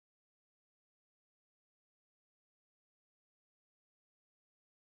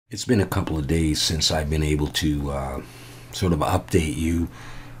It's been a couple of days since I've been able to sort of update you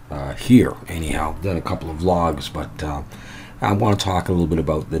here. Anyhow, done a couple of vlogs, but I want to talk a little bit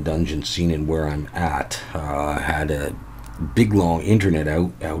about the dungeon scene and where I'm at. I had a big long internet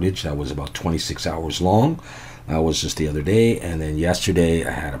outage that was about 26 hours long. That was just the other day, and then yesterday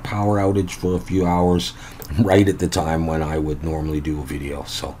I had a power outage for a few hours, right at the time when I would normally do a video.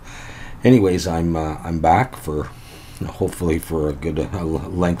 So, anyways, I'm back for hopefully for a good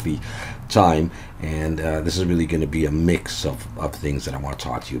lengthy time, and this is really going to be a mix of things that I want to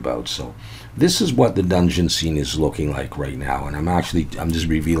talk to you about. So this is what the dungeon scene is looking like right now, and I'm just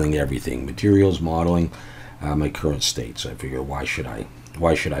revealing everything: materials, modeling, my current state. So I figure, why should I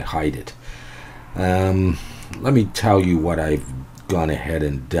hide it? Let me tell you what I've gone ahead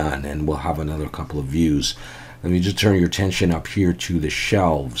and done, and we'll have another couple of views. Let me just turn your attention up here to the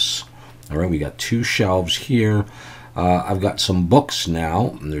shelves. All right, we got two shelves here. I've got some books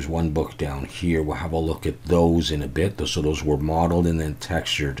now, and there's one book down here. We'll have a look at those in a bit. So those were modeled and then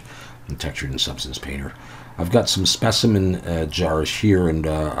textured in Substance Painter. I've got some specimen jars here, and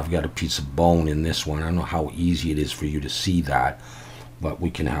I've got a piece of bone in this one. I don't know how easy it is for you to see that, but we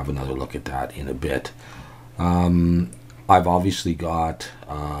can have another look at that in a bit. I've obviously got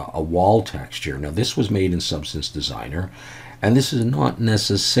a wall texture. Now this was made in Substance Designer, and this is not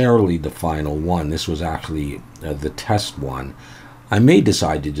necessarily the final one. This was actually the test one. I may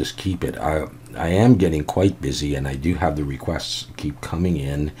decide to just keep it. I am getting quite busy, and I do have the requests keep coming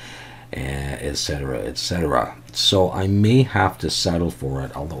in, etc., etc. So I may have to settle for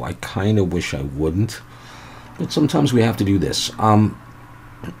it, although I kind of wish I wouldn't. But sometimes we have to do this.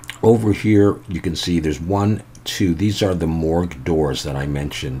 Over here, you can see there's one, two. These are the morgue doors that I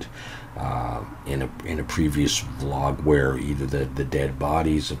mentioned in a previous vlog, where either the dead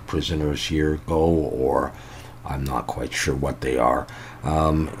bodies of prisoners here go, or I'm not quite sure what they are.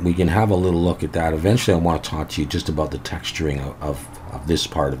 We can have a little look at that. Eventually I want to talk to you just about the texturing of this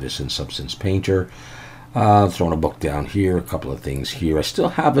part of this in Substance Painter. Throwing a book down here, a couple of things here. I still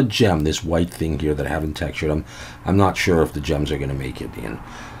have a gem, this white thing here that I haven't textured. I'm not sure if the gems are going to make it in.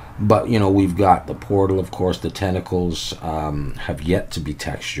 But, you know, we've got the portal, of course. The tentacles have yet to be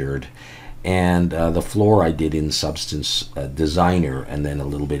textured. And the floor I did in Substance Designer, and then a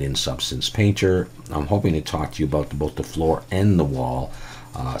little bit in Substance Painter. I'm hoping to talk to you about both the floor and the wall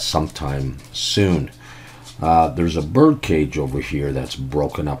sometime soon. There's a bird cage over here that's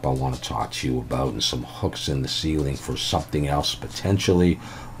broken up I want to talk to you about, and some hooks in the ceiling for something else potentially,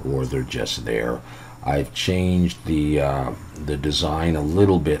 or they're just there. I've changed the design a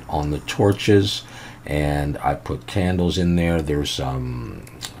little bit on the torches, and I put candles in there. There's an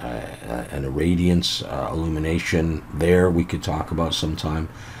irradiance illumination there we could talk about sometime.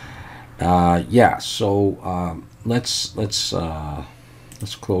 Yeah, so let's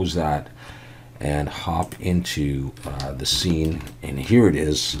close that and hop into the scene, and here it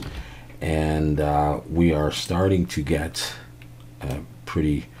is. And we are starting to get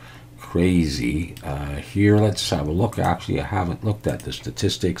pretty crazy here. Let's have a look. Actually, I haven't looked at the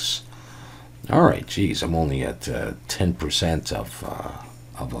statistics. All right, geez, I'm only at 10%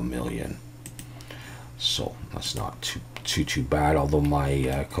 of a million, so that's not too bad. Although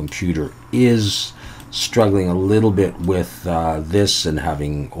my computer is struggling a little bit with this, and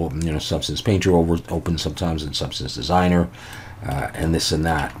having Substance Painter open sometimes in Substance Designer, and this and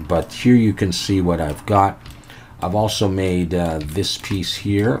that. But here you can see what I've got. I've also made this piece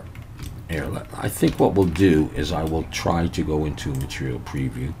here. Here, I think what we'll do is I will try to go into material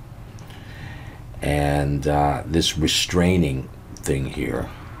preview, and this restraining thing here.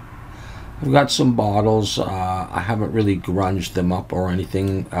 I've got some bottles. I haven't really grunged them up or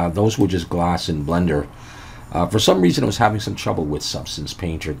anything. Those were just glass in Blender. For some reason I was having some trouble with Substance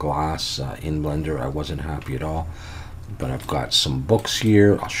Painter glass in Blender. I wasn't happy at all. But I've got some books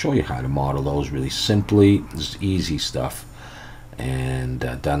here. I'll show you how to model those really simply. Just easy stuff. And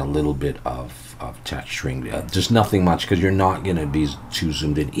done a little bit of texturing. Just nothing much, because you're not going to be too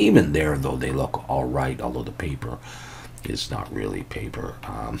zoomed in. Even there, though, they look all right, although the paper is not really paper.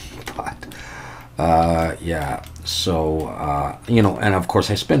 Yeah, so, and of course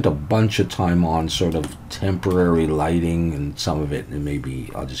I spent a bunch of time on sort of temporary lighting, and some of it, and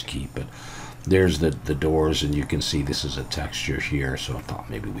maybe I'll just keep it. There's the doors, and you can see this is a texture here, so I thought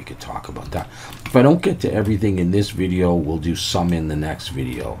maybe we could talk about that. If I don't get to everything in this video, we'll do some in the next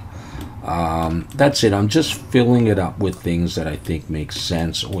video. That's it. I'm just filling it up with things that I think make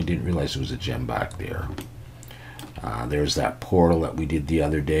sense. Oh, I didn't realize there was a gem back there. There's that portal that we did the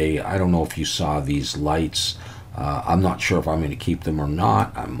other day. I don't know if you saw these lights. I'm not sure if I'm going to keep them or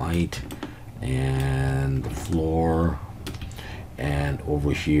not. I might. And the floor. and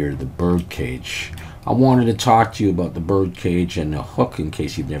over here the bird cage. I wanted to talk to you about the bird cage and the hook in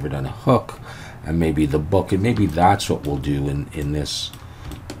case you've never done a hook, and maybe the book, and maybe that's what we'll do in this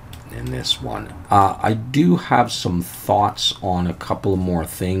one. I do have some thoughts on a couple of more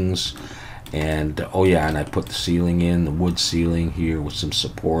things, and oh yeah, and I put the ceiling in, the wood ceiling here with some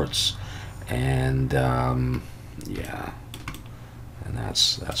supports, and yeah, and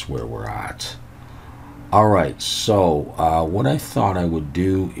that's where we're at. All right, so what I thought I would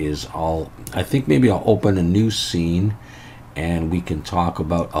do is I think maybe I'll open a new scene, and we can talk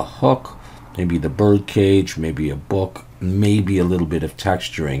about a hook, maybe the bird cage, maybe a book, maybe a little bit of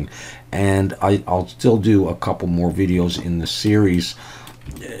texturing, and I'll still do a couple more videos in the series.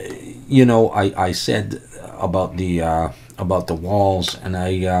 You know, I said about the walls, and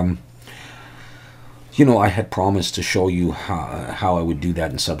you know, I had promised to show you how I would do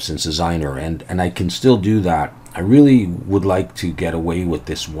that in Substance Designer, and I can still do that. I really would like to get away with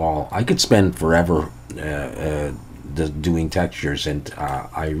this wall. I could spend forever doing textures, and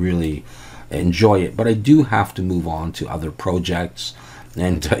I really enjoy it, but I do have to move on to other projects,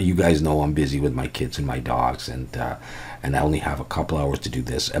 and you guys know I'm busy with my kids and my dogs, and I only have a couple hours to do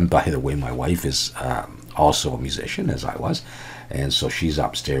this. And by the way, my wife is also a musician, as I was, and so she's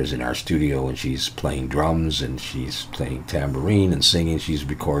upstairs in our studio, and she's playing drums, and she's playing tambourine and singing. She's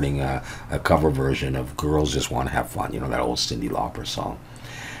recording a cover version of Girls Just Want to Have Fun, you know, that old Cyndi Lauper song.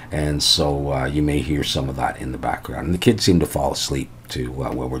 And so you may hear some of that in the background. And the kids seem to fall asleep too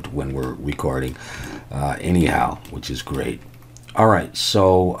when we're recording anyhow, which is great. All right,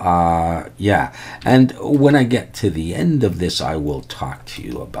 so yeah, and when I get to the end of this, I will talk to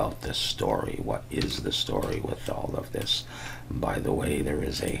you about the story. What is the story with all of this? By the way, there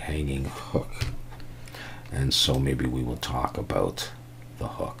is a hanging hook, and so maybe we will talk about the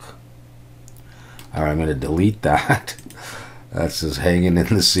hook. All right, I'm going to delete that. That's just hanging in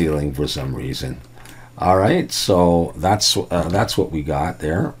the ceiling for some reason. All right, so that's what we got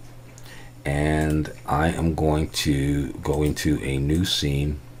there. And I am going to go into a new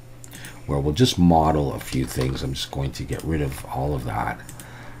scene where we'll just model a few things. I'm just going to get rid of all of that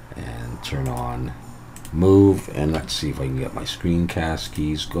and turn on move, and let's see if I can get my screencast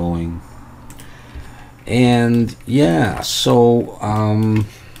keys going. And yeah, so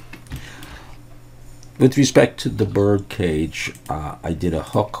with respect to the bird cage, I did a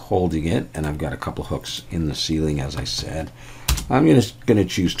hook holding it, and I've got a couple hooks in the ceiling, as I said. I'm gonna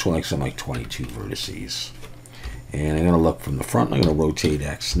choose something like 22 vertices, and I'm gonna look from the front. I'm gonna rotate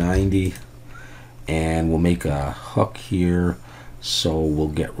X90, and we'll make a hook here. So we'll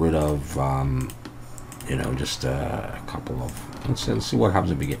get rid of you know, just a couple of. Let's see what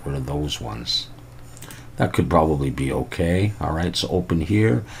happens if we get rid of those ones. That could probably be okay. All right, so open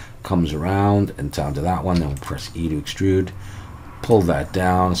here, comes around and down to that one. Then we'll press E to extrude, pull that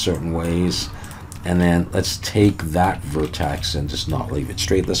down certain ways. And then let's take that vertex and just not leave it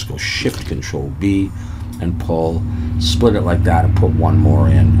straight. Let's go Shift Control B and pull, split it like that, and put one more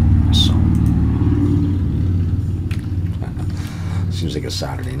in. So seems like a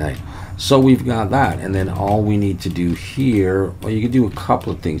Saturday night. So we've got that, and then all we need to do here, well, you could do a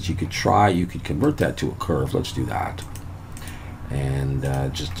couple of things. You could convert that to a curve. Let's do that, and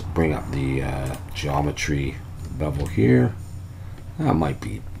just bring up the geometry bevel here. That might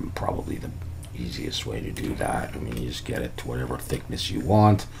be probably the easiest way to do that. I mean, you just get it to whatever thickness you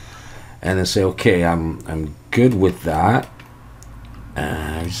want, and then say, okay, I'm good with that.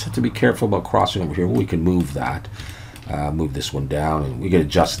 I just have to be careful about crossing over here. Well, we can move that, move this one down, and we can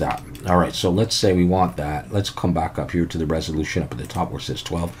adjust that. All right, so let's say we want that. Let's come back up here to the resolution up at the top where it says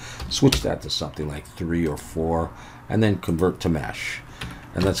 12. Switch that to something like 3 or 4, and then convert to mesh.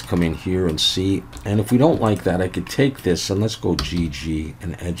 And let's come in here and see. And if we don't like that, I could take this, and let's go GG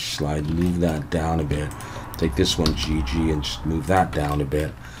and edge slide, move that down a bit. Take this one GG and just move that down a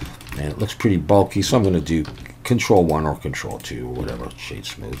bit. And it looks pretty bulky, so I'm going to do Control 1 or Control 2 or whatever, shade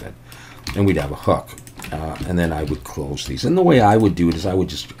smooth it. And we'd have a hook. And then I would close these. And the way I would do it is I would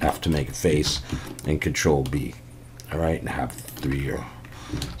just have to make a face and Control B. All right, and have 3 or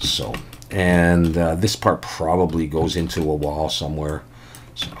so. And this part probably goes into a wall somewhere.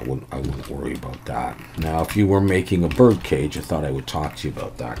 So I wouldn't worry about that. Now, if you were making a bird cage, I thought I would talk to you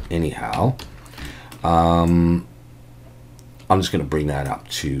about that. Anyhow, I'm just going to bring that up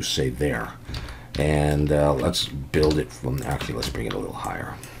to, say, there. And let's build it from, actually, let's bring it a little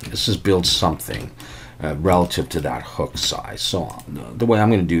higher. This is build something relative to that hook size. So the way I'm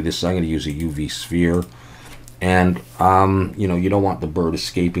going to do this is I'm going to use a UV sphere. And, you know, you don't want the bird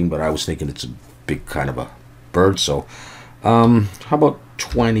escaping, but I was thinking it's a big kind of a bird. So how about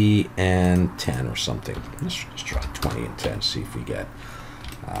 20 and 10 or something. Let's try 20 and 10, see if we get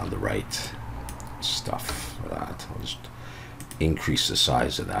the right stuff for that. I'll just increase the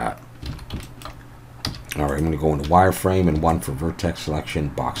size of that. All right, I'm going to go into wireframe and one for vertex selection,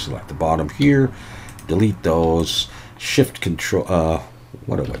 box select the bottom here, delete those, shift control,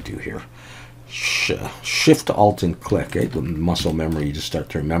 what do I do here? Shift alt and click, the muscle memory, you just start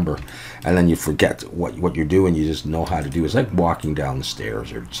to remember, and then you forget what you're doing, you just know how to do it. It's like walking down the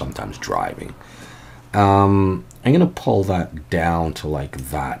stairs or sometimes driving. I'm going to pull that down to like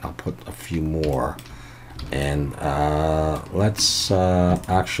that. I'll put a few more, and let's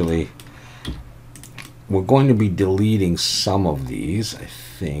actually, we're going to be deleting some of these, I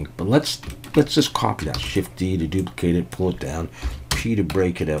think, but let's just copy that. Shift D to duplicate it, pull it down, P to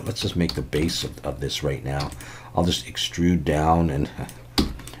break it out. Let's just make the base of this right now. I'll just extrude down and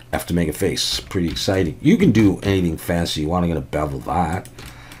have to make a face. Pretty exciting. You can do anything fancy you want. I'm going to bevel that.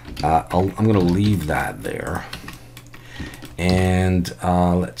 I'm going to leave that there. And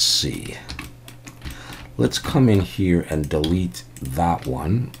let's see. Let's come in here and delete that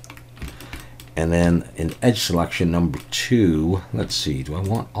one. And then in edge selection number 2, let's see, do I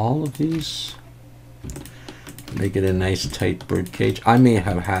want all of these? Make it a nice tight bird cage. I may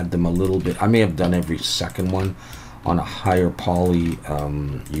have had them a little bit, I may have done every second one on a higher poly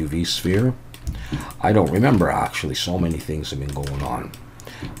UV sphere. I don't remember actually, so many things have been going on.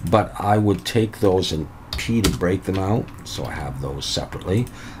 But I would take those and P to break them out, so I have those separately.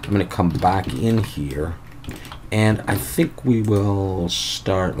 I'm going to come back in here. And I think we will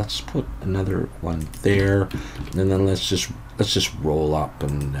start, let's put another one there, and then let's just roll up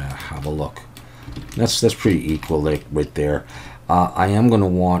and have a look. That's pretty equal right there. I am going to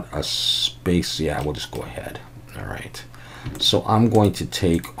want a space, yeah, we'll just go ahead. All right. So I'm going to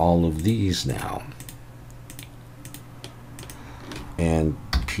take all of these now and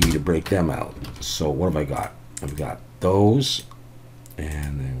P to break them out. So what have I got? I've got those,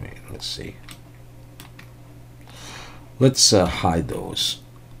 and then wait, let's see. Let's hide those.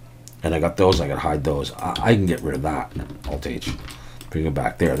 And I got those, I got to hide those. I can get rid of that. Alt H. Bring it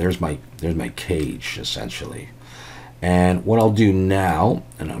back there. There's my cage, essentially. And what I'll do now,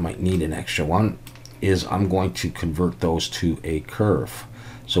 and I might need an extra one, is I'm going to convert those to a curve.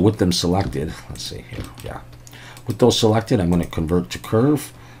 So with them selected, let's see here, yeah. With those selected, I'm going to convert to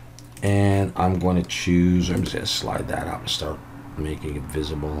curve. And I'm going to choose, I'm just going to slide that out and start making it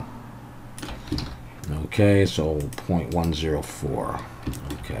visible. Okay, so 0.104.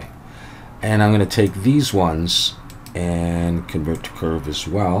 Okay, and I'm going to take these ones and convert to curve as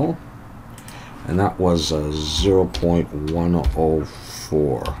well, and that was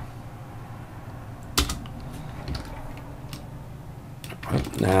 0.104.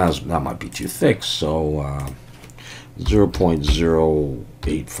 Now that might be too thick, so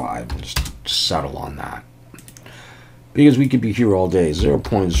 0.085. Just settle on that. Because we could be here all day,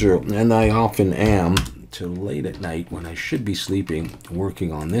 0.0, and I often am till late at night when I should be sleeping,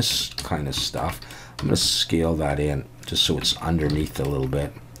 working on this kind of stuff. I'm going to scale that in just so it's underneath a little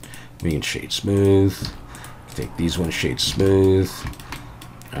bit. We can shade smooth. Take these ones, shade smooth.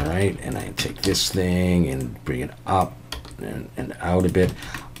 All right, and I take this thing and bring it up and out a bit.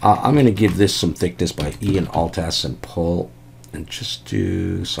 I'm going to give this some thickness by E and Alt S and pull, and just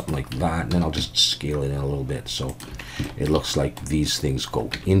do something like that, and then I'll just scale it in a little bit so it looks like these things go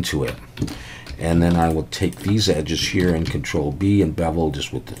into it. And then I will take these edges here and Control B and bevel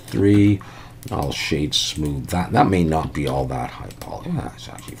just with the 3. I'll shade smooth that. That may not be all that high poly. Yeah, it's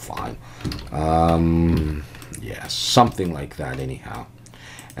actually fine. Yeah, something like that anyhow.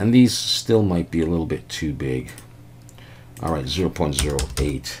 And these still might be a little bit too big. All right,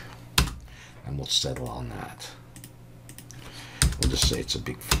 0.08, and we'll settle on that. We'll just say it's a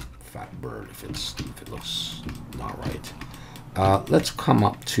big fat bird if it looks not right. Let's come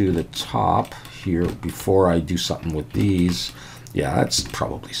up to the top here before I do something with these. Yeah, that's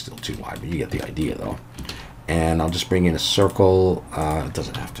probably still too wide, but you get the idea though. And I'll just bring in a circle. It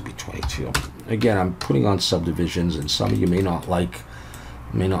doesn't have to be 22. Again, I'm putting on subdivisions, and some of you may not like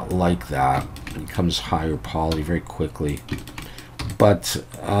that. It becomes higher poly very quickly. But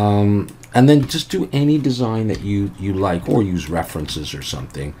and then just do any design that you like, or use references or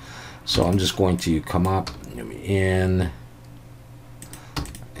something. So I'm just going to come up in,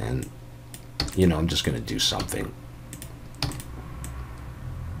 and I'm just going to do something.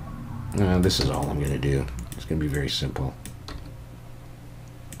 This is all I'm going to do. It's going to be very simple.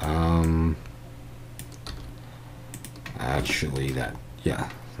 Actually, yeah,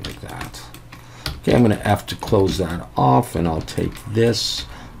 like that. Okay, I'm going to have to close that off, and I'll take this.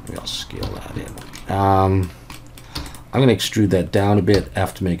 Maybe I'll scale that in. I'm going to extrude that down a bit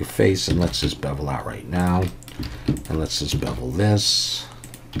after make a face, and let's just bevel out right now. And let's just bevel this.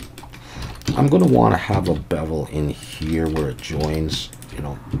 I'm going to want to have a bevel in here where it joins, you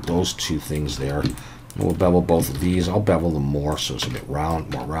know, those two things there. And we'll bevel both of these. I'll bevel them more so it's a bit more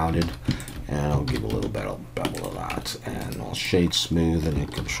rounded. And I'll give a little bit of bevel of that. And I'll shade smooth and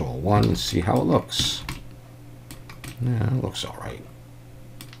hit Control 1 and see how it looks. Yeah, it looks all right.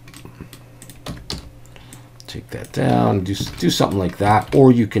 Take that down, do something like that.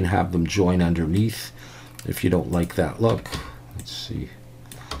 Or you can have them join underneath if you don't like that look. Let's see.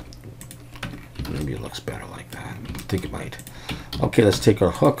 Maybe it looks better like that. I think it might. Okay, let's take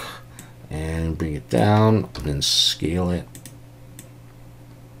our hook and bring it down and then scale it.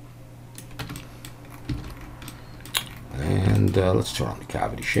 And let's turn on the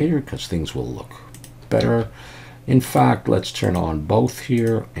cavity shader because things will look better. In fact, let's turn on both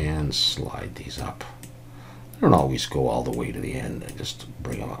here and slide these up. I don't always go all the way to the end. I just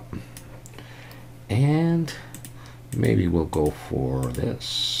bring them up. And maybe we'll go for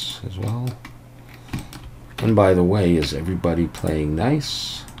this as well. And by the way, is everybody playing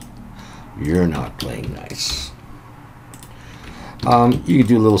nice? You're not playing nice. You can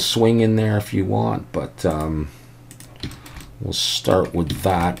do a little swing in there if you want, but we'll start with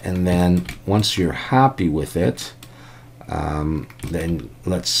that. And then once you're happy with it, then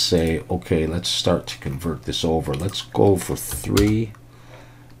let's say, okay, let's start to convert this over. Let's go for 3,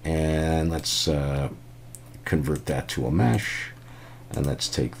 and let's convert that to a mesh. And let's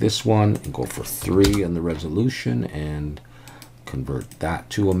take this one and go for 3 in the resolution and convert that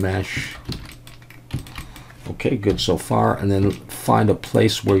to a mesh. Okay, good so far. And then find a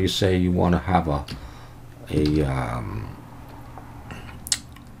place where you say you want to have a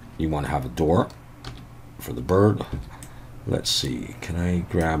door for the bird. Let's see, can I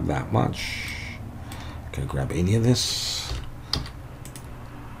grab that much? Can I grab any of this?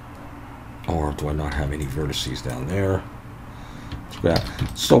 Or do I not have any vertices down there?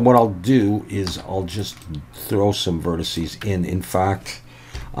 So what I'll do is I'll just throw some vertices in. In fact,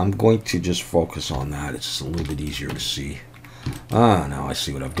 I'm going to just focus on that. It's just a little bit easier to see. Now I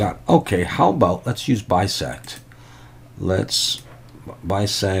see what I've got. Okay, how about let's use bisect. Let's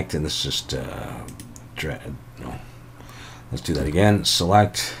bisect, and let's just no. Let's do that again.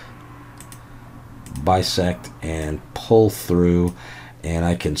 Select, bisect, and pull through, and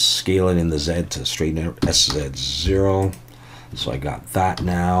I can scale it in the Z to straighten out SZ0. So I got that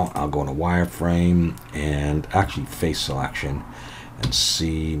now. I'll go into wireframe and actually face selection and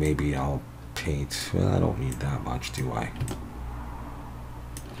see, maybe I'll paint. Well, I don't need that much, do I?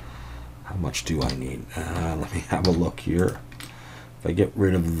 How much do I need? Let me have a look here. If I get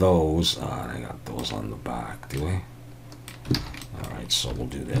rid of those, I got those on the back, do I? All right, so we'll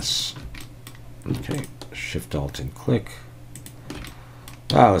do this. Okay, Shift Alt and click.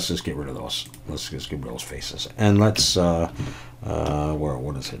 Let's just get rid of those. Let's just get rid of those faces. And let's, what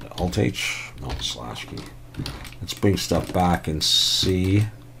is it? Alt H? No, slash key. Let's bring stuff back and see.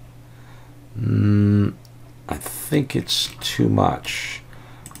 I think it's too much.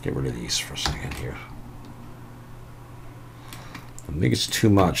 Get rid of these for a second here. I think it's too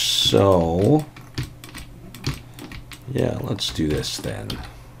much, so yeah, let's do this then.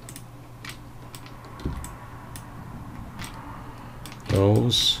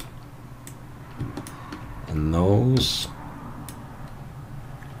 Those and those.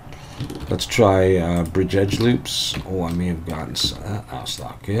 Let's try bridge edge loops. Oh, I may have gotten some. That's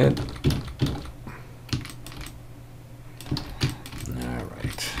not good. All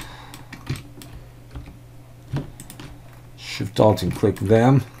right. Shift Alt and click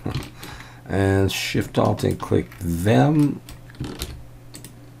them, and Shift Alt and click them.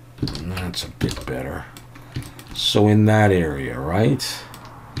 That's a bit better. So in that area, right?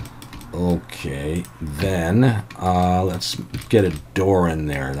 Okay, then let's get a door in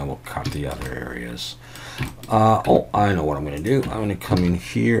there, and then we'll cut the other areas. Oh, I know what I'm going to do. I'm going to come in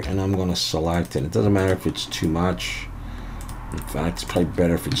here, and I'm going to select, and it doesn't matter if it's too much. In fact, it's probably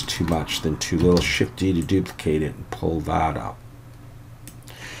better if it's too much than too little. Shift D to duplicate it and pull that up.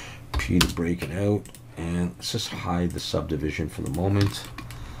 P to break it out, and let's just hide the subdivision for the moment.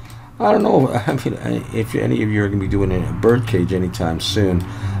 I don't know. I mean, if any of you are going to be doing a birdcage anytime soon,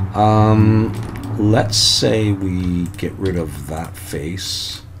 let's say we get rid of that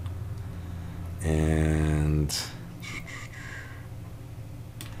face, and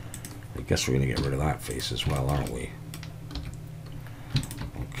I guess we're going to get rid of that face as well, aren't we?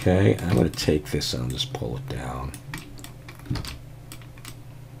 Okay, I'm going to take this and just pull it down.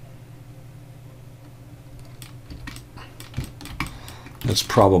 That's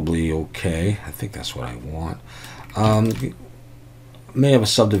probably okay. I think that's what I want. May have a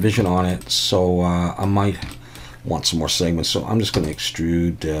subdivision on it, so I might want some more segments. So I'm just going to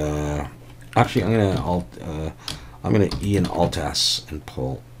extrude. Actually, I'm gonna E and Alt S and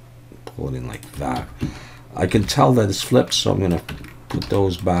pull it in like that. I can tell that it's flipped, so I'm gonna put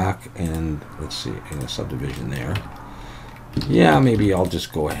those back, and let's see, a subdivision there. Yeah, maybe I'll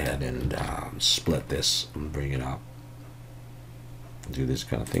just go ahead and split this and bring it up. Do this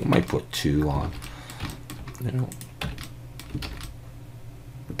kind of thing. Might put 2 on, you know,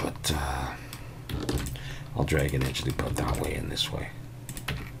 but I'll drag and edge put that way and this way.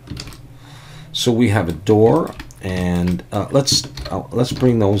 So we have a door, and let's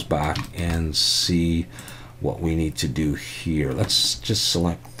bring those back and see what we need to do here. Let's just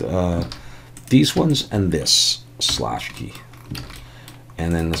select these ones and this slash key,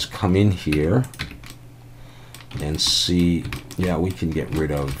 and then let's come in here and see. Yeah, we can get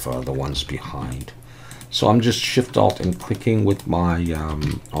rid of the ones behind. So I'm just Shift Alt and clicking with my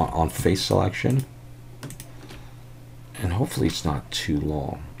on face selection, and hopefully it's not too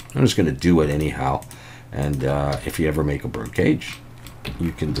long. I'm just going to do it anyhow, and if you ever make a bird cage,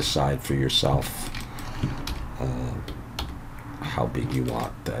 you can decide for yourself how big you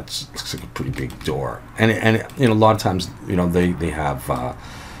want. That looks like a pretty big door, and you know, a lot of times, you know, they have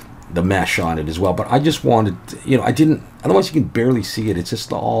the mesh on it as well. But I just wanted, you know, I didn't. Otherwise, you can barely see it. It's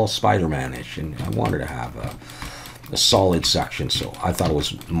just all Spider-Man-ish, and I wanted to have a solid section, so I thought it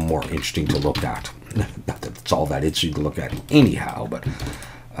was more interesting to look at. Not that it's all that interesting to look at anyhow, but.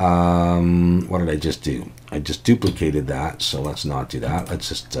 What did I just do? I just duplicated that, so let's not do that. Let's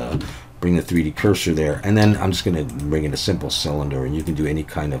just bring the 3D cursor there, and then I'm just going to bring in a simple cylinder, and you can do any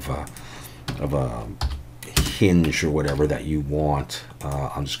kind of a hinge or whatever that you want.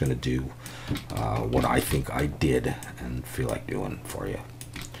 I'm just going to do what I think I did and feel like doing for you.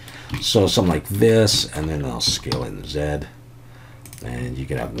 So something like this, and then I'll scale in Z, and you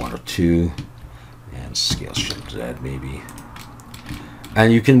can have 1 or 2, and scale Shift Z maybe.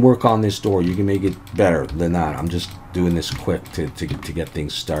 And you can work on this door. You can make it better than that. I'm just doing this quick to get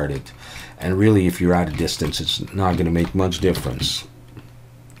things started. And really, if you're at a distance, it's not going to make much difference.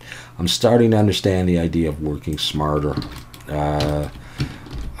 I'm starting to understand the idea of working smarter.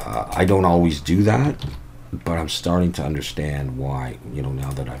 I don't always do that, but I'm starting to understand why, you know,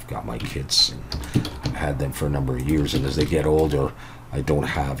 now that I've got my kids and I've had them for a number of years, and as they get older, I don't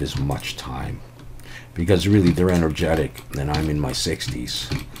have as much time. Because really, they're energetic, and I'm in my 60s,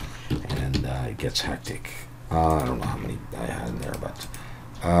 and it gets hectic. I don't know how many I had in there,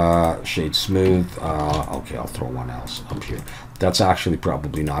 but shade smooth. Okay, I'll throw one else up here. That's actually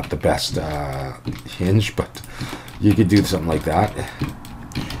probably not the best hinge, but you could do something like that.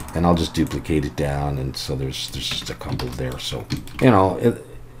 And I'll just duplicate it down, and so there's just a couple there. So, you know,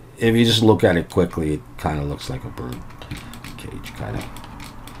 if you just look at it quickly, it kind of looks like a bird cage, kind of.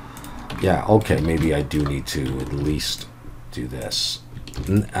 Yeah, okay, maybe I do need to at least do this.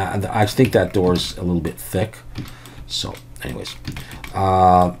 I think that door's a little bit thick. So, anyways,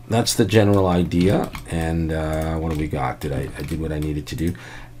 that's the general idea. And what do we got? I did what I needed to do.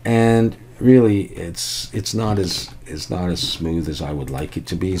 And really, it's not as smooth as I would like it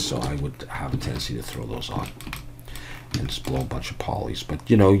to be. So I would have a tendency to throw those on and just blow a bunch of polys. But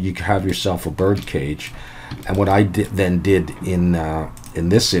you know, you have yourself a bird cage. And what I then did in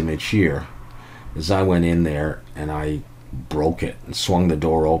this image here is I went in there and I broke it and swung the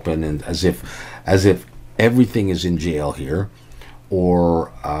door open, and as if everything is in jail here,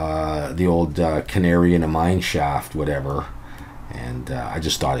 or the old canary in a mine shaft, whatever. And I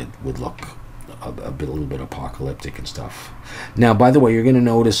just thought it would look a little bit apocalyptic and stuff. Now, by the way, you're going to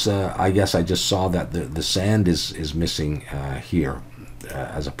notice, I guess I just saw that the sand is missing here.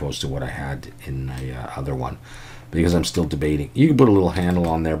 As opposed to what I had in the other one, because I'm still debating. You can put a little handle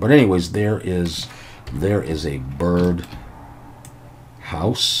on there, but anyways, there is a bird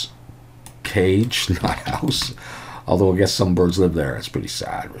house cage, not house. Although I guess some birds live there. It's pretty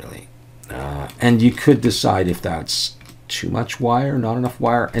sad, really. And you could decide if that's too much wire, not enough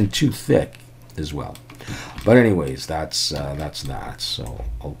wire, and too thick as well. But anyways, that's that. So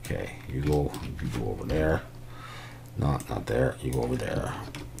okay, you go over there. Not there. You go over there.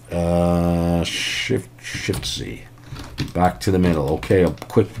 Shift C. Back to the middle. Okay, a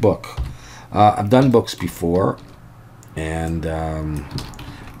quick book. I've done books before, and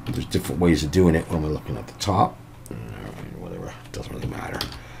there's different ways of doing it when we're looking at the top. Whatever, doesn't really matter.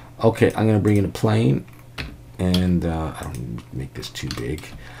 Okay, I'm going to bring in a plane, and I don't make this too big.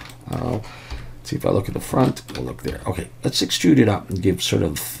 See if I look at the front. We'll look there. Okay, let's extrude it up and give sort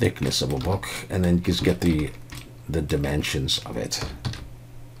of the thickness of a book, and then just get the dimensions of it.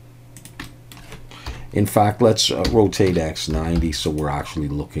 In fact, let's rotate X 90 so we're actually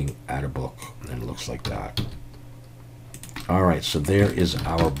looking at a book, and it looks like that. All right, so there is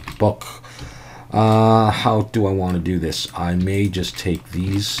our book. How do I want to do this? I may just take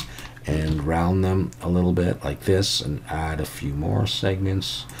these and round them a little bit like this and add a few more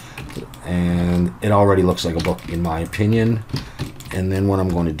segments, and it already looks like a book in my opinion. And then what I'm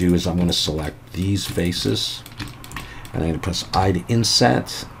going to do is I'm going to select these faces, and I'm going to press I to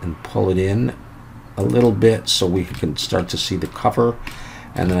inset and pull it in a little bit so we can start to see the cover.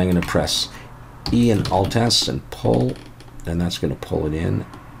 And then I'm going to press E and Alt S and pull, and that's going to pull it in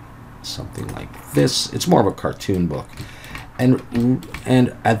something like this. It's more of a cartoon book.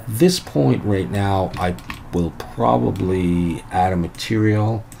 And at this point right now, I will probably add a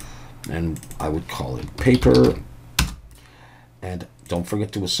material, and I would call it paper. And don't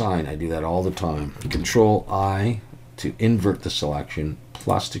forget to assign. I do that all the time. Control I to invert the selection,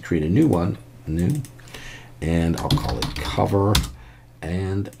 plus to create a new one, new, and I'll call it cover,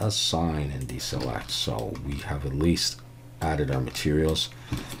 and assign and deselect. So we have at least added our materials.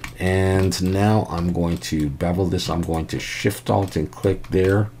 And now I'm going to bevel this. I'm going to Shift Alt and click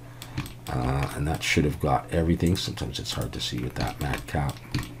there, and that should have got everything. Sometimes it's hard to see with that matcap.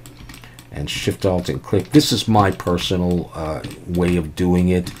 And Shift Alt and click. This is my personal way of doing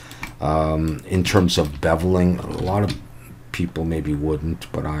it in terms of beveling. A lot of people maybe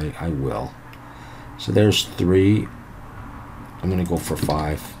wouldn't, but I will. So there's 3. I'm going to go for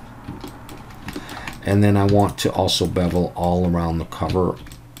 5. And then I want to also bevel all around the cover.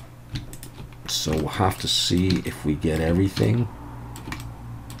 So we'll have to see if we get everything.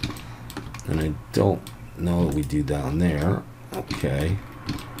 And I don't know what we do down there. Okay.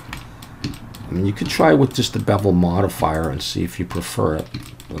 I mean, you could try with just the bevel modifier and see if you prefer it.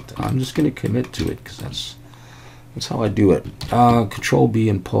 But I'm just going to commit to it because that's how I do it. Control B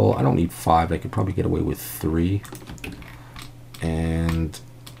and pull. I don't need 5. I could probably get away with 3. And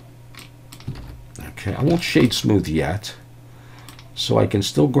okay, I won't shade smooth yet. So I can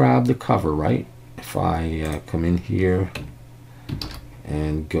still grab the cover, right? If I come in here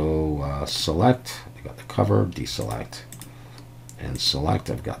and go select, I got the cover, deselect, and select,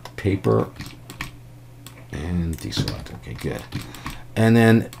 I've got the paper, and deselect. Okay, good. And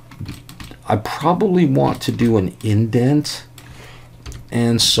then I probably want to do an indent,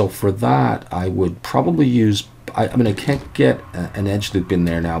 and so for that I would probably use, I mean I can't get an edge loop in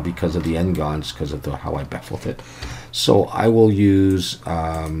there now because of the n-gons, because of how I beveled it. So I will use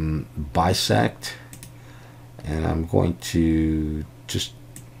bisect, and I'm going to just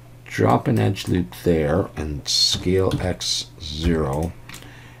drop an edge loop there and scale X 0,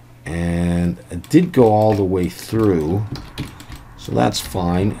 and it did go all the way through, so that's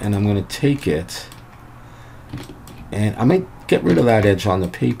fine. And I'm going to take it, and I might get rid of that edge on the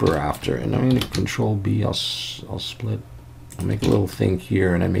paper after, and I'm going to Control B. I'll split. I'll make a little thing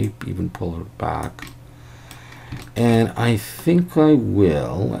here, and I may even pull it back. And I think I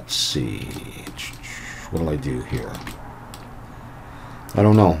will, let's see, what'll I do here? I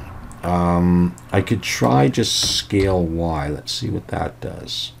don't know. I could try just scale Y. Let's see what that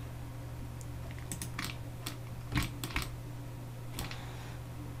does.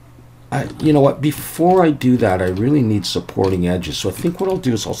 You know what, before I do that, I really need supporting edges. So I think what I'll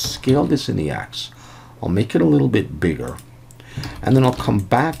do is I'll scale this in the X. I'll make it a little bit bigger. And then I'll come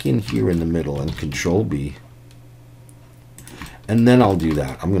back in here in the middle and Control B. And then I'll do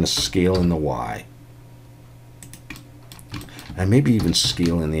that. I'm going to scale in the Y. And maybe even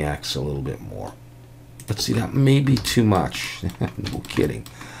scale in the X a little bit more. Let's see, that may be too much. No kidding.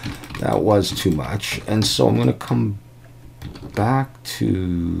 That was too much. And so I'm going to come back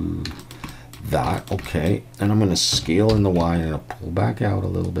to that. Okay. And I'm going to scale in the Y and I'll pull back out a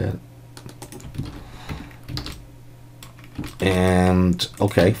little bit. And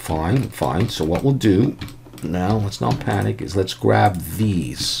okay, fine, fine. So what we'll do now, let's not panic, is let's grab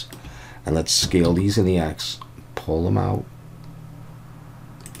these and let's scale these in the X, pull them out,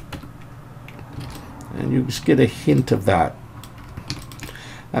 and you just get a hint of that.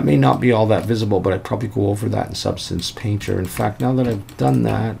 That may not be all that visible, but I'd probably go over that in Substance Painter. In fact, now that I've done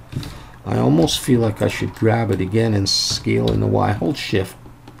that, I almost feel like I should grab it again and scale in the Y. Hold Shift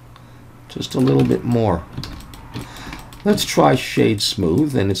just a little bit more. Let's try Shade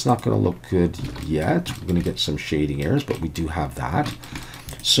Smooth, and it's not going to look good yet. We're going to get some shading errors, but we do have that.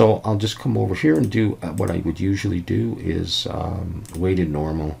 So I'll just come over here and do what I would usually do is weighted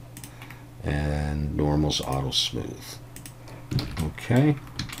normal, and normal's auto smooth. Okay.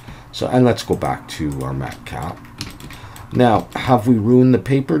 So, and let's go back to our matte cap. Now, have we ruined the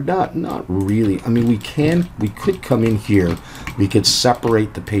paper? Not really. I mean, we could come in here, we could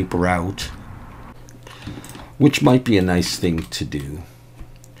separate the paper out, which might be a nice thing to do.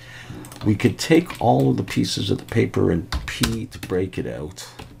 We could take all of the pieces of the paper and P to break it out.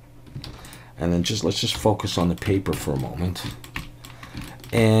 And then let's just focus on the paper for a moment.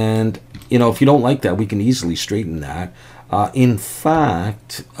 And, you know, if you don't like that, we can easily straighten that. In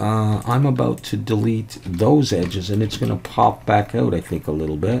fact, I'm about to delete those edges, and it's going to pop back out, I think, a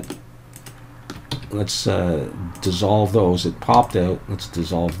little bit. Let's dissolve those. It popped out. Let's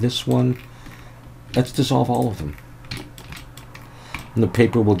dissolve this one. Let's dissolve all of them. And the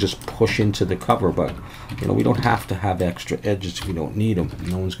paper will just push into the cover, but, you know, we don't have to have extra edges if we don't need them.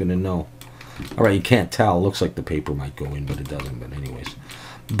 No one's going to know. All right, you can't tell. It looks like the paper might go in, but it doesn't. But anyways.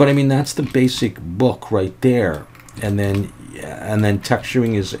 But, I mean, that's the basic book right there. And then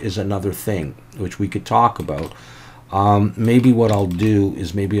texturing is another thing, which we could talk about. Maybe what I'll do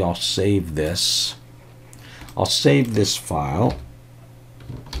is maybe I'll save this. I'll save this file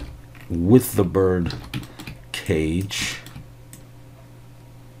with the bird cage.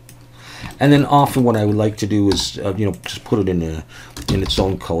 And then often what I would like to do is, you know, just put it in its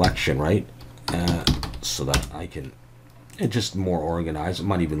own collection, right? So that I can, it's just more organized. I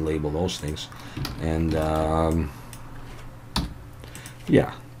might even label those things. And,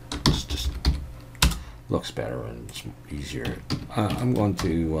 yeah, it's just looks better and it's easier. I'm going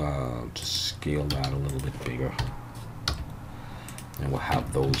to just scale that a little bit bigger. And we'll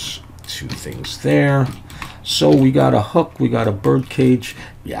have those two things there. So we got a hook, we got a bird cage.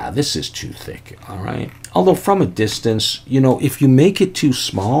 Yeah, this is too thick, all right? Although from a distance, you know, if you make it too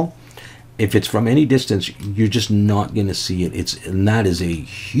small, if it's from any distance, you're just not going to see it. And that is a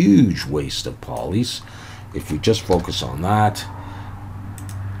huge waste of polys. If we just focus on that,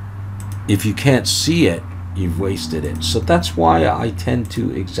 if you can't see it, you've wasted it. So that's why I tend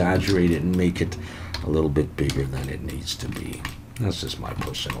to exaggerate it and make it a little bit bigger than it needs to be. That's just my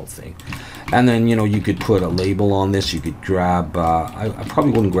personal thing. And then, you know, you could put a label on this. You could grab, I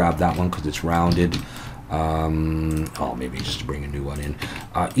probably wouldn't grab that one because it's rounded. Oh, maybe just to bring a new one in.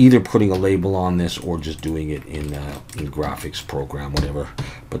 Either putting a label on this or just doing it in graphics program, whatever.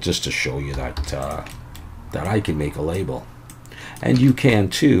 But just to show you that, that I can make a label. And you can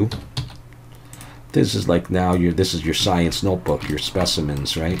too. This is like now this is your science notebook, your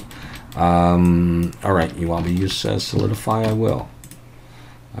specimens, right? All right, you want me to use Solidify? I will.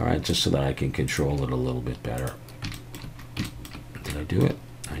 All right, just so that I can control it a little bit better. Did I do it?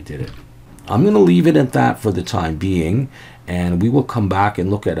 I did it. I'm going to leave it at that for the time being, and we will come back and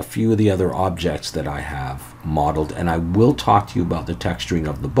look at a few of the other objects that I have modeled, and I will talk to you about the texturing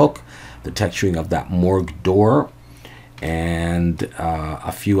of the book, the texturing of that morgue door, and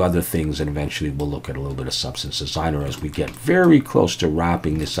a few other things, and eventually we'll look at a little bit of Substance Designer as we get very close to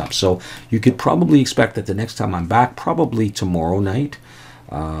wrapping this up. So you could probably expect that the next time I'm back, probably tomorrow night,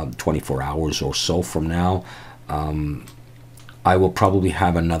 24 hours or so from now, I will probably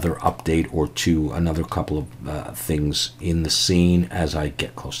have another update or two, another couple of things in the scene as I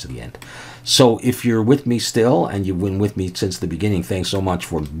get close to the end. So if you're with me still, and you've been with me since the beginning, thanks so much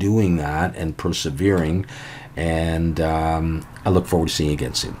for doing that and persevering. And I look forward to seeing you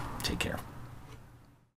again soon. Take care.